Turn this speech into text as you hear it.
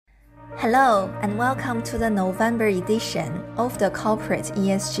Hello, and welcome to the November edition of the Corporate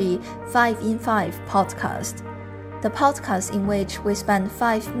ESG 5 in 5 podcast, the podcast in which we spend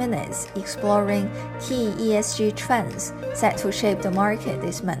 5 minutes exploring key ESG trends set to shape the market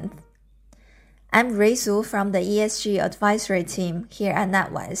this month. I'm Rui Zhu from the ESG advisory team here at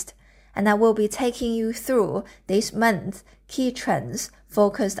NatWest, and I will be taking you through this month's key trends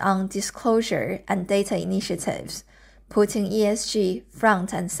focused on disclosure and data initiatives, putting ESG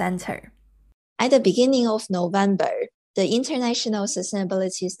front and center. At the beginning of November, the International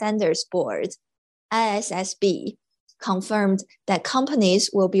Sustainability Standards Board, ISSB, confirmed that companies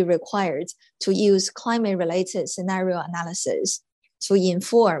will be required to use climate-related scenario analysis to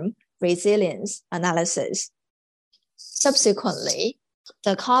inform resilience analysis. Subsequently,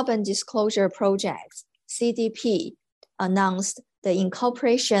 the Carbon Disclosure Project, CDP, announced the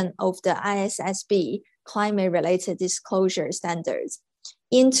incorporation of the ISSB climate-related disclosure standards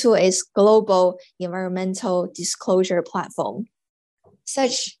into its global environmental disclosure platform.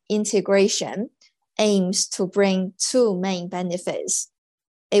 Such integration aims to bring two main benefits.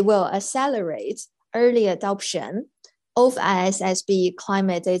 It will accelerate early adoption of ISSB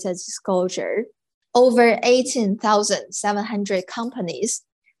climate data disclosure. Over 18,700 companies,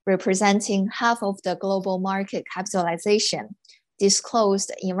 representing half of the global market capitalization,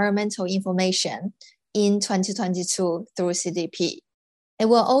 disclosed environmental information in 2022 through CDP. It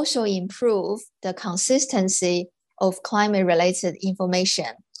will also improve the consistency of climate-related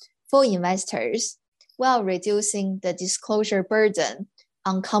information for investors while reducing the disclosure burden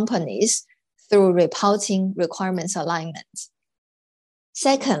on companies through reporting requirements alignment.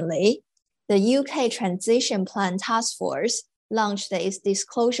 Secondly, the UK Transition Plan Task Force launched its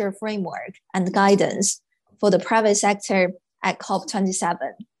disclosure framework and guidance for the private sector at COP27.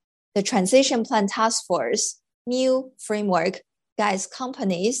 The Transition Plan Task Force new framework guides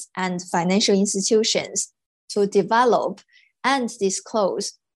companies and financial institutions to develop and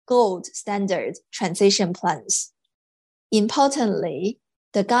disclose gold standard transition plans. Importantly,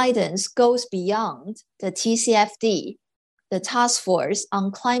 the guidance goes beyond the TCFD, the Task Force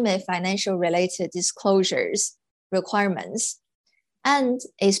on Climate Financial Related Disclosures requirements, and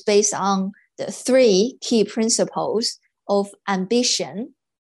is based on the three key principles of ambition,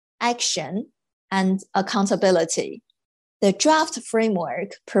 action, and accountability. The draft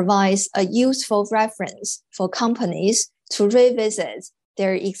framework provides a useful reference for companies to revisit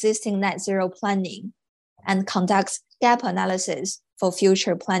their existing net zero planning and conduct gap analysis for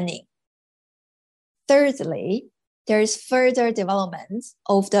future planning. Thirdly, there is further development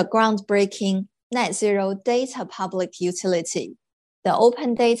of the groundbreaking net zero data public utility, the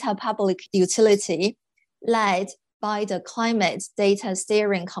Open Data Public Utility, led by the Climate Data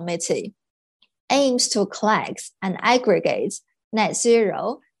Steering Committee, aims to collect and aggregate net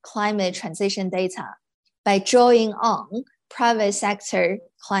zero climate transition data by drawing on private sector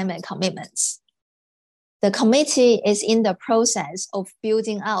climate commitments. The committee is in the process of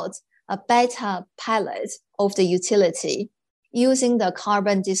building out a beta pilot of the utility using the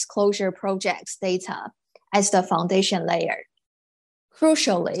Carbon Disclosure Project's data as the foundation layer.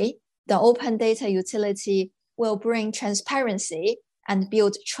 Crucially, the open data utility will bring transparency and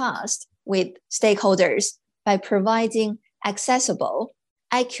build trust with stakeholders by providing accessible,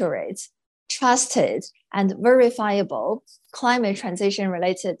 accurate, trusted, and verifiable climate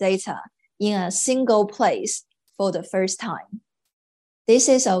transition-related data in a single place for the first time. This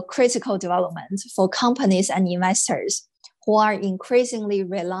is a critical development for companies and investors who are increasingly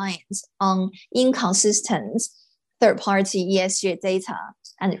reliant on inconsistent third-party ESG data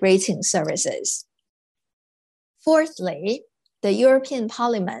and rating services. Fourthly, the European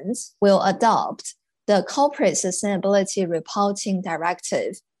Parliament will adopt the Corporate Sustainability Reporting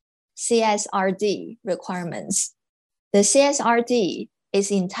Directive, CSRD, requirements. The CSRD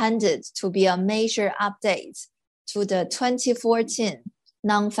is intended to be a major update to the 2014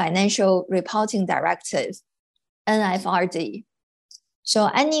 Non-Financial Reporting Directive, NFRD. So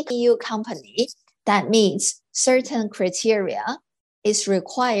any EU company that meets certain criteria is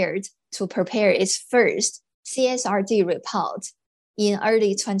required to prepare its first CSRD report in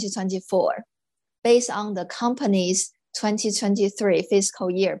early 2024 based on the company's 2023 fiscal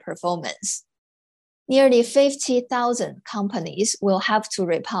year performance. Nearly 50,000 companies will have to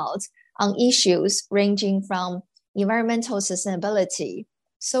report on issues ranging from environmental sustainability,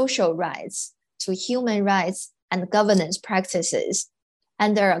 social rights, to human rights and governance practices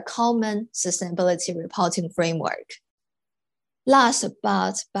under a common sustainability reporting framework. Last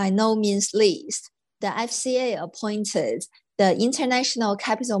but by no means least, the FCA appointed the International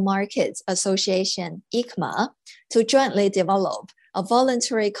Capital Markets Association, ICMA, to jointly develop a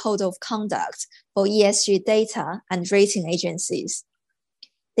voluntary code of conduct for ESG data and rating agencies.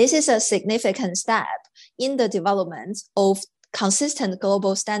 This is a significant step in the development of consistent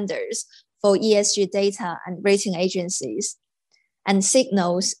global standards for ESG data and rating agencies, and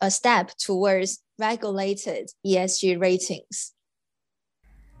signals a step towards regulated ESG ratings.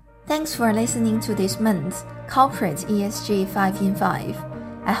 Thanks for listening to this month's Corporate ESG 5 in 5.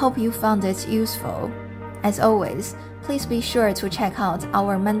 I hope you found it useful. As always, please be sure to check out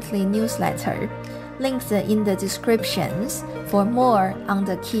our monthly newsletter, linked in the descriptions, for more on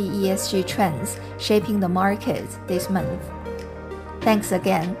the key ESG trends shaping the market this month. Thanks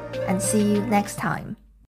again, and see you next time.